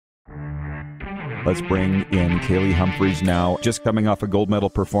Let's bring in Kaylee Humphries now, just coming off a gold medal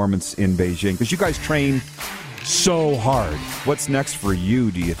performance in Beijing. Because you guys train so hard. What's next for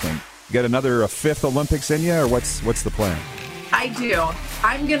you, do you think? You got another fifth Olympics in you, or what's the plan? I do.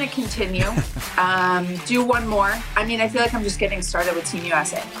 I'm going to continue. Do one more. I mean, I feel like I'm just getting started with Team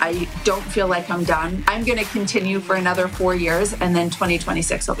USA. I don't feel like I'm done. I'm going to continue for another 4 years, and then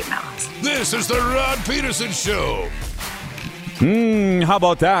 2026 will be my last. This is the Rod Peterson Show. How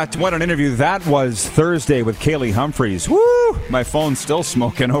about that? What an interview that was Thursday with Kaylee Humphries. Woo! My phone's still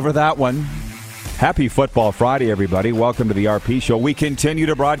smoking over that one. Happy Football Friday, everybody. Welcome to the RP Show. We continue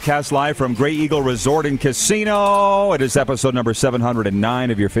to broadcast live from Grey Eagle Resort and Casino. It is episode number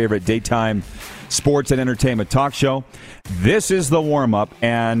 709 of your favorite daytime sports and entertainment talk show. This is the warm-up,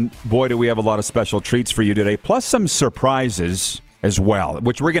 and boy, do we have a lot of special treats for you today, plus some surprises as well,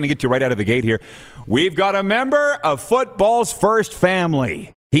 which we're going to get to right out of the gate here. We've got a member of football's first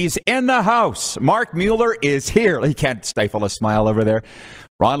family. He's in the house. Mark Mueller is here. He can't stifle a smile over there.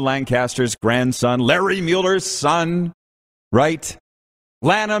 Ron Lancaster's grandson, Larry Mueller's son, right?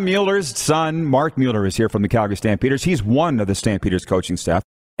 Lana Mueller's son, Mark Mueller, is here from the Calgary Stampeders. He's one of the Stampeders coaching staff.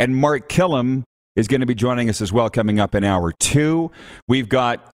 And Mark Killam is going to be joining us as well coming up in hour 2. We've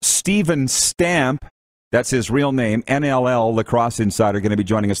got Steven Stamp, that's his real name, NLL Lacrosse Insider, going to be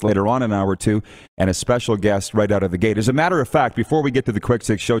joining us later on in hour 2, and a special guest right out of the gate. As a matter of fact, before we get to the Quick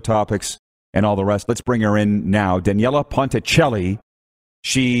Six show topics and all the rest, let's bring her in now. Daniela Ponticelli.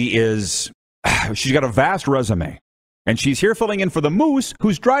 She's got a vast resume, and she's here filling in for the Moose,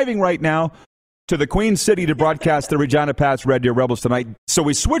 who's driving right now to the Queen City to broadcast the Regina Pats Red Deer Rebels tonight. So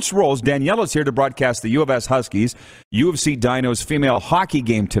we switched roles. Daniela's here to broadcast the U of S Huskies, U of C Dinos female hockey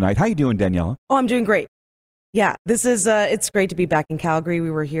game tonight. How you doing, Daniela? Oh, I'm doing great. Yeah, this is it's great to be back in Calgary. We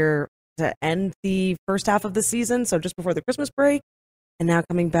were here to end the first half of the season, so just before the Christmas break, and now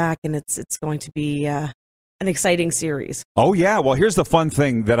coming back, and it's going to be an exciting series. Oh, yeah. Well, here's the fun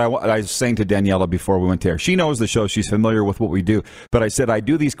thing that I was saying to Daniela before we went there. She knows the show. She's familiar with what we do. But I said I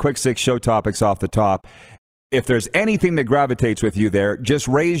do these Quick Six show topics off the top. If there's anything that gravitates with you there, just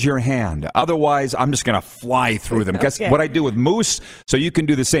raise your hand. Otherwise, I'm just going to fly through them. Guess what I do with Moose, so you can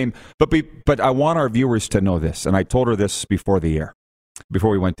do the same. But I want our viewers to know this, and I told her this before we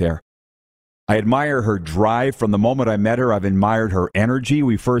went there. I admire her drive from the moment I met her. I've admired her energy.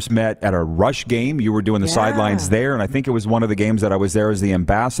 We first met at a Rush game. You were doing the sidelines there, and I think it was one of the games that I was there as the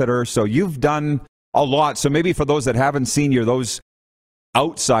ambassador. So you've done a lot. So maybe for those that haven't seen you, those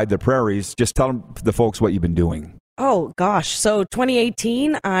outside the prairies, just tell the folks what you've been doing. Oh, gosh. So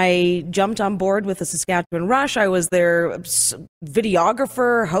 2018, I jumped on board with the Saskatchewan Rush. I was their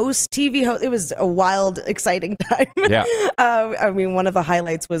videographer, host, TV host. It was a wild, exciting time. Yeah. I mean, one of the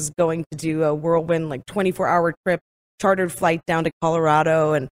highlights was going to do a whirlwind, 24-hour trip, chartered flight down to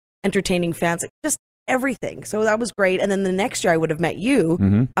Colorado and entertaining fans, just everything. So that was great. And then the next year I would have met you,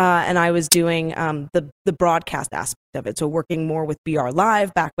 and I was doing the broadcast aspect of it. So working more with BR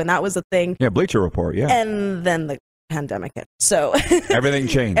Live back when that was a thing. Yeah, Bleacher Report, yeah. And then the pandemic hit. So everything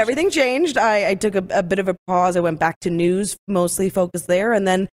changed. Everything changed. I took a bit of a pause. I went back to news, mostly focused there. And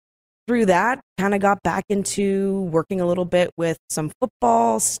then through that, kind of got back into working a little bit with some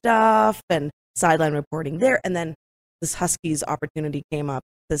football stuff and sideline reporting there. And then this Huskies opportunity came up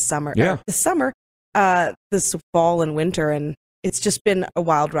this summer. This fall and winter, and it's just been a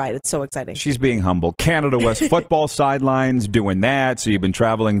wild ride. It's so exciting. She's being humble. Canada West football sidelines, doing that. So you've been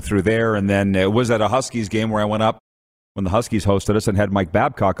traveling through there, and then it was at a Huskies game where I went up when the Huskies hosted us and had Mike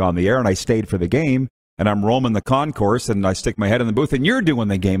Babcock on the air, and I stayed for the game, and I'm roaming the concourse, and I stick my head in the booth, and you're doing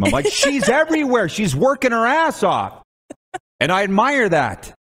the game. I'm like, she's everywhere. She's working her ass off, and I admire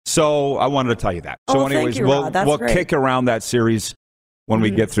that. So I wanted to tell you that. So anyways, thank you, Rod. we'll kick around that series when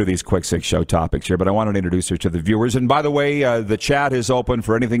we get through these Quick Six show topics here, but I wanted to introduce her to the viewers. And by the way, the chat is open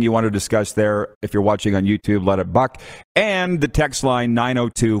for anything you want to discuss there. If you're watching on YouTube, let it buck. And the text line,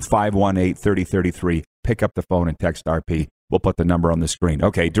 902-518-3033. Pick up the phone and text RP. We'll put the number on the screen.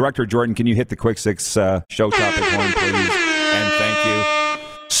 Okay, Director Jordan, can you hit the Quick Six show topic horn, please? And thank you.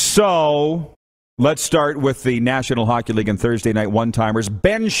 So let's start with the National Hockey League and Thursday night one-timers.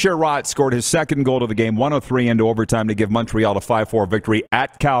 Ben Sherratt scored his second goal of the game, 103 into overtime to give Montreal a 5-4 victory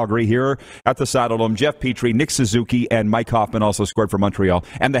at Calgary here at the Saddledome. Jeff Petrie, Nick Suzuki, and Mike Hoffman also scored for Montreal,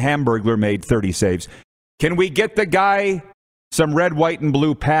 and the Hamburglar made 30 saves. Can we get the guy some red, white, and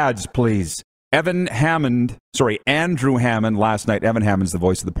blue pads, please? Andrew Hammond last night. Evan Hammond's the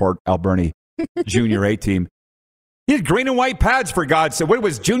voice of the Port Alberni Junior A team. He had green and white pads, for God's sake. What, it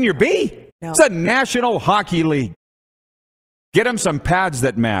was Junior B? No. It's a National Hockey League. Get him some pads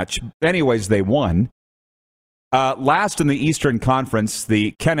that match. Anyways, they won. Last in the Eastern Conference,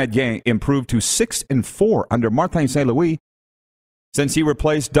 the Canadiens improved to 6-4 under Martin St. Louis since he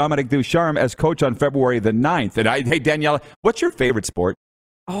replaced Dominique Ducharme as coach on February the 9th. And hey, Daniela, what's your favorite sport?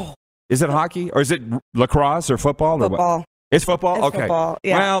 Oh. Is it hockey or is it lacrosse or football? Football. Or what? It's football? It's okay. Football,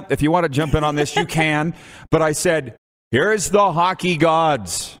 yeah. Well, if you want to jump in on this, you can. But I said, here's the hockey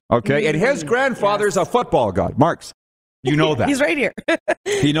gods. Okay. And his grandfather's a football god. Marks, you know that. He's right here.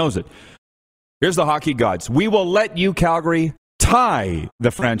 He knows it. Here's the hockey gods. We will let you, Calgary, tie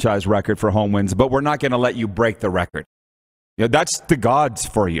the franchise record for home wins, but we're not going to let you break the record. You know, that's the gods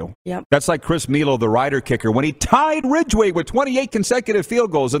for you. Yep. That's like Chris Milo, the Rider kicker, when he tied Ridgway with 28 consecutive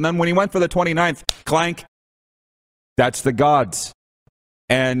field goals, and then when he went for the 29th, clank. That's the gods.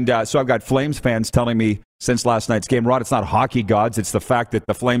 And so I've got Flames fans telling me since last night's game, Rod, it's not hockey gods. It's the fact that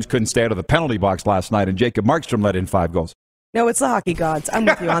the Flames couldn't stay out of the penalty box last night, and Jacob Markstrom let in 5 goals. No, it's the hockey gods. I'm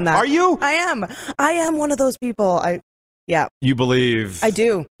with you on that. Are you? I am one of those people. Yeah. You believe? I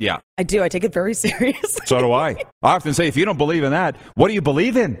do. Yeah. I do. I take it very seriously. So do I. I often say, if you don't believe in that, what do you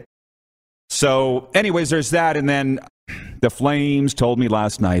believe in? So, anyways, there's that. And then the Flames told me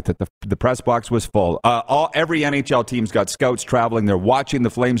last night that the press box was full. Every NHL team's got scouts traveling. They're watching the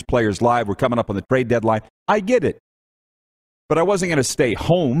Flames players live. We're coming up on the trade deadline. I get it. But I wasn't going to stay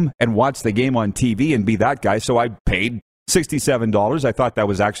home and watch the game on TV and be that guy. So I paid $67. I thought that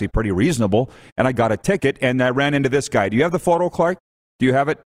was actually pretty reasonable. And I got a ticket, and I ran into this guy. Do you have the photo, Clark? Do you have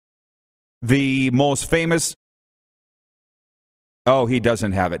it? The most famous... Oh, he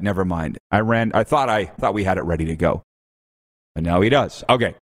doesn't have it. Never mind. I thought we had it ready to go. And now he does.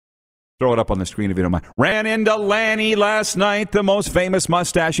 Okay. Throw it up on the screen if you don't mind. Ran into Lanny last night, the most famous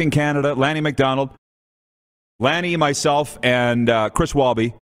mustache in Canada, Lanny McDonald. Lanny, myself, and Chris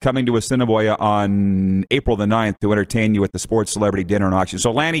Walby coming to Assiniboia on April the 9th to entertain you at the Sports Celebrity Dinner and Auction.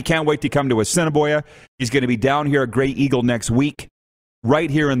 So Lanny can't wait to come to Assiniboia. He's going to be down here at Grey Eagle next week. Right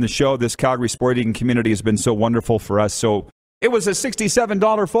here in the show, this Calgary sporting community has been so wonderful for us. So it was a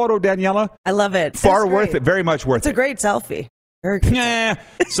 $67 photo, Daniela. I love it. Far worth it. Very much worth it. It's a great selfie. Very good. Yeah.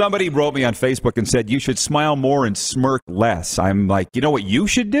 Somebody wrote me on Facebook and said, you should smile more and smirk less. I'm like, you know what you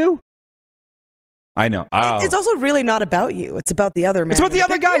should do? I know. Oh. It's also really not about you. It's about the other man. It's about the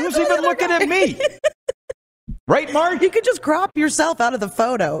other guy who's even looking at me. Right, Mark? You could just crop yourself out of the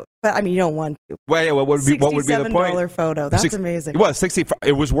photo. But, I mean, you don't want to. Well, what would be the point? $67 photo. That's amazing. Well, 60.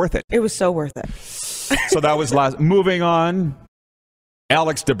 It was worth it. It was so worth it. So that was last. Moving on.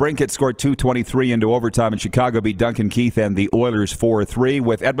 Alex DeBrincat scored 2:23 into overtime, and Chicago beat Duncan Keith and the Oilers 4-3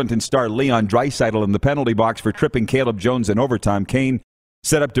 with Edmonton star Leon Draisaitl in the penalty box for tripping Caleb Jones in overtime. Kane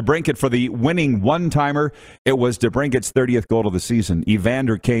set up DeBrincat for the winning one-timer. It was DeBrincat's 30th goal of the season.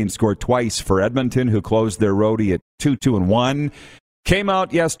 Evander Kane scored twice for Edmonton, who closed their roadie at 2-1. Came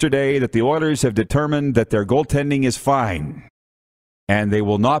out yesterday that the Oilers have determined that their goaltending is fine, and they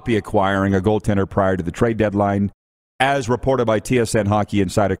will not be acquiring a goaltender prior to the trade deadline, as reported by TSN Hockey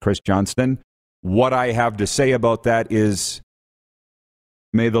insider Chris Johnston. What I have to say about that is,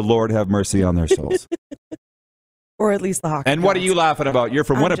 may the Lord have mercy on their souls. Or at least the hockey. And what are you laughing about? You're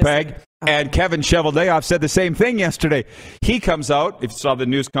from Winnipeg, and Kevin Cheveldayoff said the same thing yesterday. He comes out, if you saw the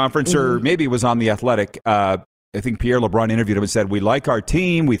news conference, or maybe it was on The Athletic, I think Pierre LeBrun interviewed him and said, we like our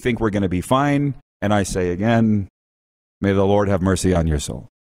team, we think we're going to be fine. And I say again, may the Lord have mercy on your soul.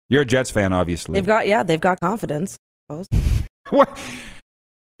 You're a Jets fan, obviously. They've got confidence. What?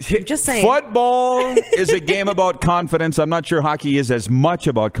 Just saying. Football is a game about confidence. I'm not sure hockey is as much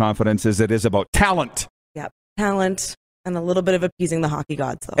about confidence as it is about talent. Yep, talent and a little bit of appeasing the hockey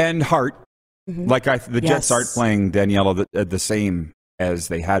gods, though. And heart. Mm-hmm. Like the Jets aren't playing, Daniela, the same as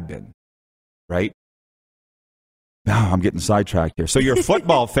they had been, right? Oh, I'm getting sidetracked here. So you're a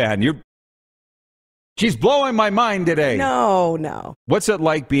football fan. She's blowing my mind today. No. What's it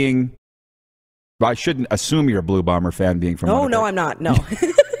like being... I shouldn't assume you're a Blue Bomber fan being from Winnipeg. No, I'm not. No.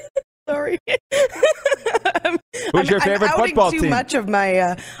 Sorry. Who's your favorite football team? Too much of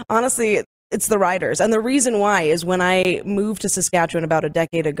my, honestly, it's the Riders. And the reason why is when I moved to Saskatchewan about a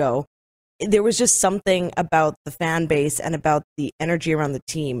decade ago, there was just something about the fan base and about the energy around the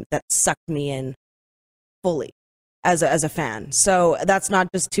team that sucked me in fully as a fan. So that's not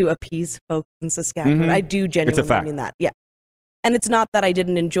just to appease folks in Saskatchewan. Mm-hmm. I do genuinely mean that. Yeah. And it's not that I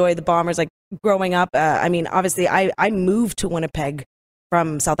didn't enjoy the Bombers. Like growing up, I mean, obviously, I moved to Winnipeg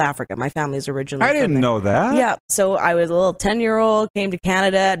from South Africa. My family's originally I didn't know that. Yeah. So I was a little 10-year-old, came to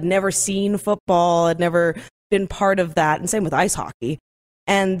Canada, had never seen football, had never been part of that. And same with ice hockey.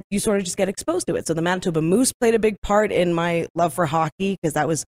 And you sort of just get exposed to it. So the Manitoba Moose played a big part in my love for hockey because that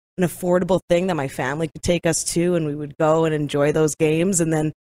was an affordable thing that my family could take us to, and we would go and enjoy those games. And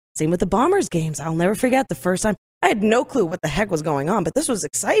then Same with the Bombers games. I'll never forget the first time. I had no clue what the heck was going on, but this was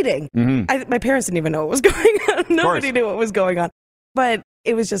exciting. My parents didn't even know what was going on. Nobody knew what was going on. But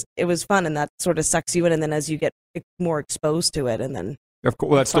it was fun, and that sort of sucks you in, and then as you get more exposed to it, and then... Of course,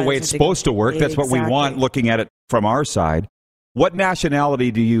 well, that's the way it's supposed to work. That's what we want, looking at it from our side. What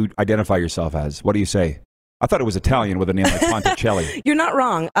nationality do you identify yourself as? What do you say? I thought it was Italian with a name like Ponticelli. You're not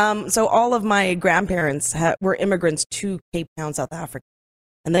wrong. So all of my grandparents were immigrants to Cape Town, South Africa,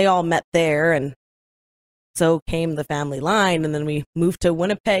 and they all met there, and so came the family line, and then we moved to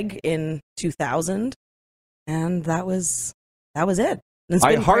Winnipeg in 2000, and that was it.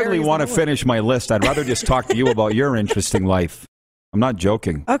 I hardly want to finish my list. I'd rather just talk to you about your interesting life. I'm not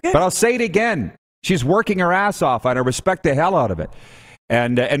joking. Okay. But I'll say it again. She's working her ass off, and I respect the hell out of it.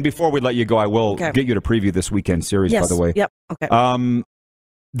 And before we let you go, I will get you to preview this weekend series, by the way. Yep. Okay.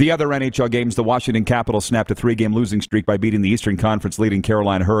 The other NHL games, the Washington Capitals snapped a 3-game losing streak by beating the Eastern Conference leading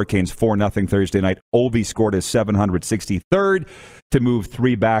Carolina Hurricanes 4-0 Thursday night. Ovi scored his 763rd to move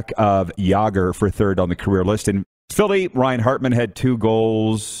 3 back of Jágr for third on the career list. In Philly, Ryan Hartman had 2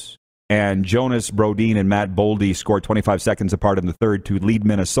 goals, and Jonas Brodin and Matt Boldy scored 25 seconds apart in the third to lead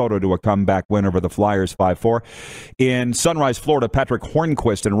Minnesota to a comeback win over the Flyers 5-4. In Sunrise, Florida, Patrick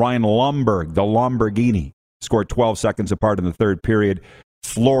Hornquist and Ryan Lomberg, the Lamborghini, scored 12 seconds apart in the third period.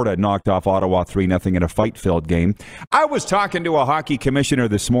 Florida knocked off Ottawa 3-0 in a fight-filled game. I was talking to a hockey commissioner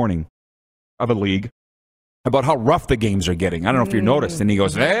this morning of a league about how rough the games are getting. I don't know if you noticed. And he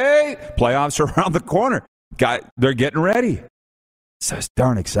goes, hey, playoffs are around the corner. They're getting ready. So it's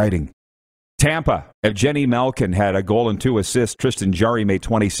darn exciting. Tampa, Evgeny Malkin had a goal and 2 assists. Tristan Jarry made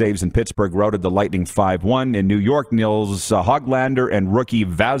 20 saves, and Pittsburgh routed the Lightning 5-1. In New York, Nils Hoglander and rookie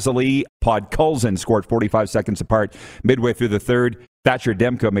Vasily Podkolzin scored 45 seconds apart midway through the third. Thatcher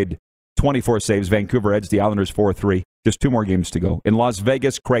Demko made 24 saves. Vancouver edged the Islanders 4-3. Just 2 more games to go. In Las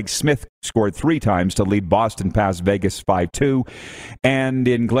Vegas, Craig Smith scored 3 times to lead Boston past Vegas 5-2. And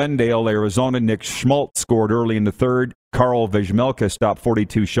in Glendale, Arizona, Nick Schmaltz scored early in the third. Carl Vejmelka stopped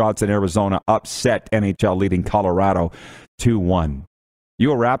 42 shots, and Arizona upset NHL leading Colorado 2-1.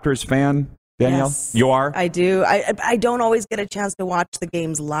 You a Raptors fan, Danielle? Yes, you are? I do. I don't always get a chance to watch the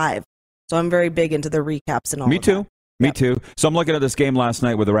games live, so I'm very big into the recaps and all. Me too. That. Me too. So I'm looking at this game last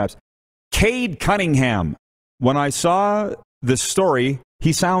night with the Raps. Cade Cunningham. When I saw this story,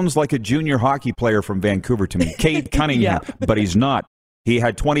 he sounds like a junior hockey player from Vancouver to me. Cade Cunningham, but he's not. He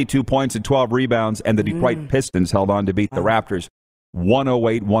had 22 points and 12 rebounds, and the Detroit Pistons held on to beat the Raptors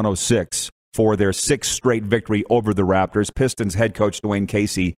 108-106 for their 6th straight victory over the Raptors. Pistons head coach Dwayne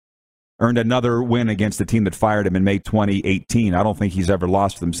Casey earned another win against the team that fired him in May 2018. I don't think he's ever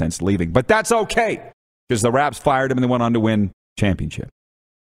lost to them since leaving, but that's okay because the Raps fired him and they went on to win championship.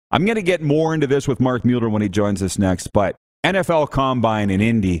 I'm going to get more into this with Mark Mueller when he joins us next, but NFL Combine in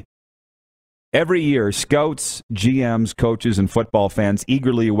Indy. Every year, scouts, GMs, coaches, and football fans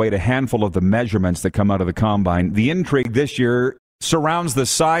eagerly await a handful of the measurements that come out of the Combine. The intrigue this year surrounds the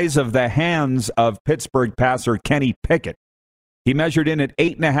size of the hands of Pittsburgh passer Kenny Pickett. He measured in at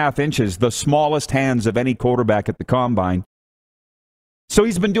 8.5 inches, the smallest hands of any quarterback at the Combine. So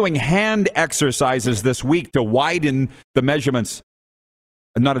he's been doing hand exercises this week to widen the measurements.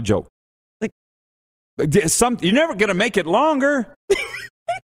 Not a joke. You're never going to make it longer.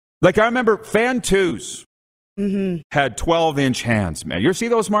 Like I remember Fan 2s had 12-inch hands, man. You ever see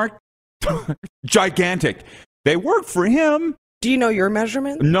those, Mark? Gigantic. They work for him. Do you know your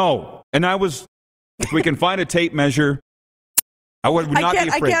measurement? No. And if we can find a tape measure, I would not be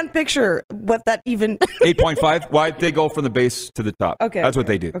afraid. I can't picture what that even... 8.5? Why? They go from the base to the top. Okay. That's what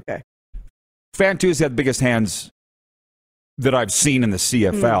they do. Okay. Fan 2s had the biggest hands that I've seen in the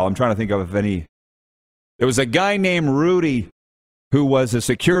CFL. I'm trying to think of any... There was a guy named Rudy who was a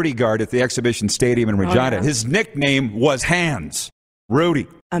security guard at the Exhibition Stadium in Regina. Yeah. His nickname was Hands. Rudy.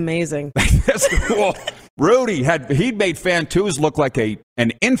 Amazing. That's cool. Rudy he made Fan 2s look like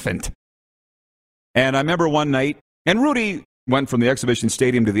an infant. And I remember one night, and Rudy went from the Exhibition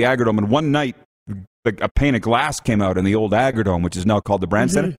Stadium to the Agrodome, and one night a pane of glass came out in the old Agrodome, which is now called the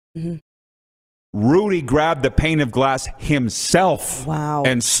Brand Center. Rudy grabbed the pane of glass himself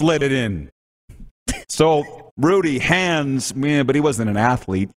and slid it in. So Rudy, hands, man, but he wasn't an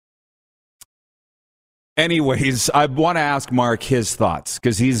athlete. Anyways, I want to ask Mark his thoughts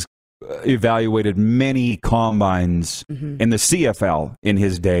because he's evaluated many combines in the CFL in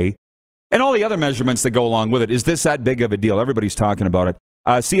his day and all the other measurements that go along with it. Is this that big of a deal? Everybody's talking about it.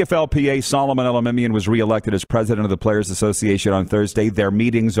 CFLPA Solomon Elamimian was reelected as president of the Players Association on Thursday. Their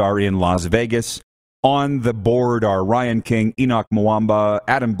meetings are in Las Vegas. On the board are Ryan King, Enoch Mwamba,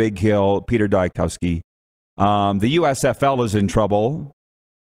 Adam Bighill, Peter Dykowski. The USFL is in trouble.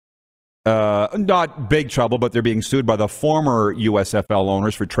 not big trouble, but they're being sued by the former USFL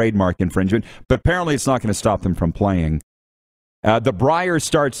owners for trademark infringement. But apparently it's not going to stop them from playing. The Brier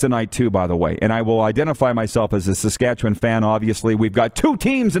starts tonight, too, by the way. And I will identify myself as a Saskatchewan fan, obviously. We've got 2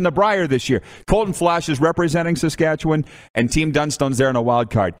 teams in the Brier this year. Colton Flash is representing Saskatchewan, and Team Dunstone's there in a wild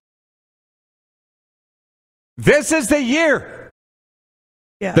card. This is the year.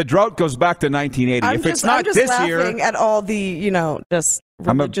 Yeah. The drought goes back to 1980. I'm just laughing at all the, just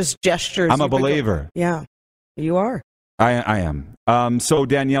religious gestures. I'm a believer. Yeah, you are. I am. So,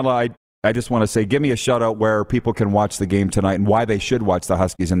 Daniela, I just want to say, give me a shout-out where people can watch the game tonight and why they should watch the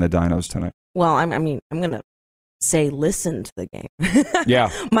Huskies and the Dinos tonight. Well, I'm going to say listen to the game.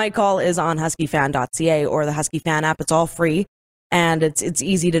 Yeah. My call is on huskyfan.ca or the Husky Fan app. It's all free, and it's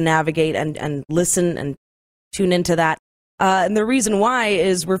easy to navigate and listen and tune into that. And the reason why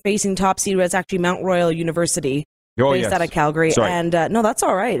is we're facing top seed. It's actually Mount Royal University, based out of Calgary. Sorry. And no, that's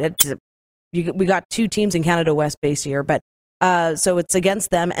all right. We got 2 teams in Canada West base here, but so it's against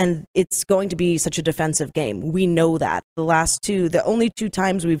them, and it's going to be such a defensive game. We know that. The only 2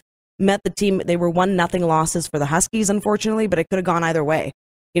 times we've met the team, they were 1-0 losses for the Huskies, unfortunately, but it could have gone either way.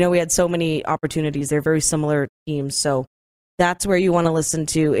 We had so many opportunities. They're very similar teams, so that's where you want to listen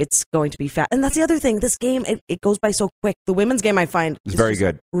to. It's going to be fast. And that's the other thing. This game, it goes by so quick. The women's game, I find, is very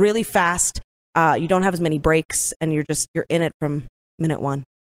good. Really fast. You don't have as many breaks, and you're in it from minute 1.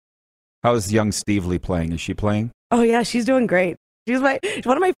 How's young Stevely playing? Is she playing? Oh, yeah, she's doing great. She's one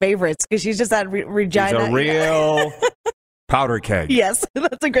of my favorites because she's just that Regina. She's a real powder keg. Yes,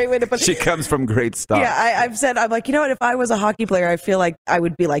 that's a great way to put it. She comes from great stuff. Yeah, I've said, I'm like, you know what? If I was a hockey player, I feel like I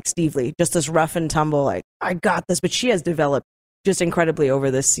would be like Stevely, just this rough and tumble. Like, I got this. But she has developed just incredibly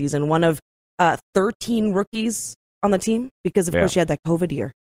over this season. One of 13 rookies on the team because, of course, she had that COVID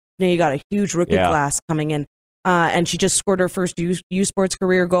year. You got a huge rookie class coming in. And she just scored her first U Sports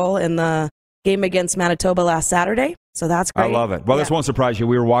career goal in the game against Manitoba last Saturday. So that's great. I love it. Well, this won't surprise you.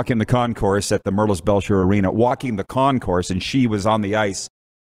 We were walking the concourse at the Merlis Belcher Arena, walking the concourse, and she was on the ice.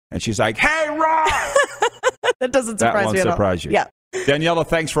 And she's like, "Hey, Rob!" That doesn't surprise me at all. That won't surprise you. Yeah. Daniela,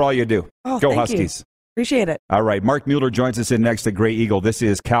 thanks for all you do. Oh, Go Huskies. You. Appreciate it. All right. Mark Mueller joins us in next to Grey Eagle. This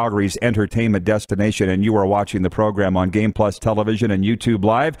is Calgary's entertainment destination, and you are watching the program on Game Plus Television and YouTube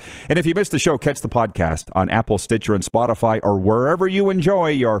Live. And if you missed the show, catch the podcast on Apple, Stitcher, and Spotify, or wherever you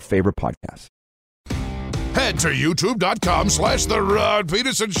enjoy your favorite podcasts. Head to youtube.com/The Rod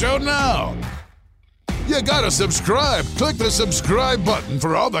Peterson Show now. You gotta subscribe. Click the subscribe button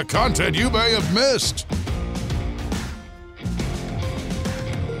for all the content you may have missed.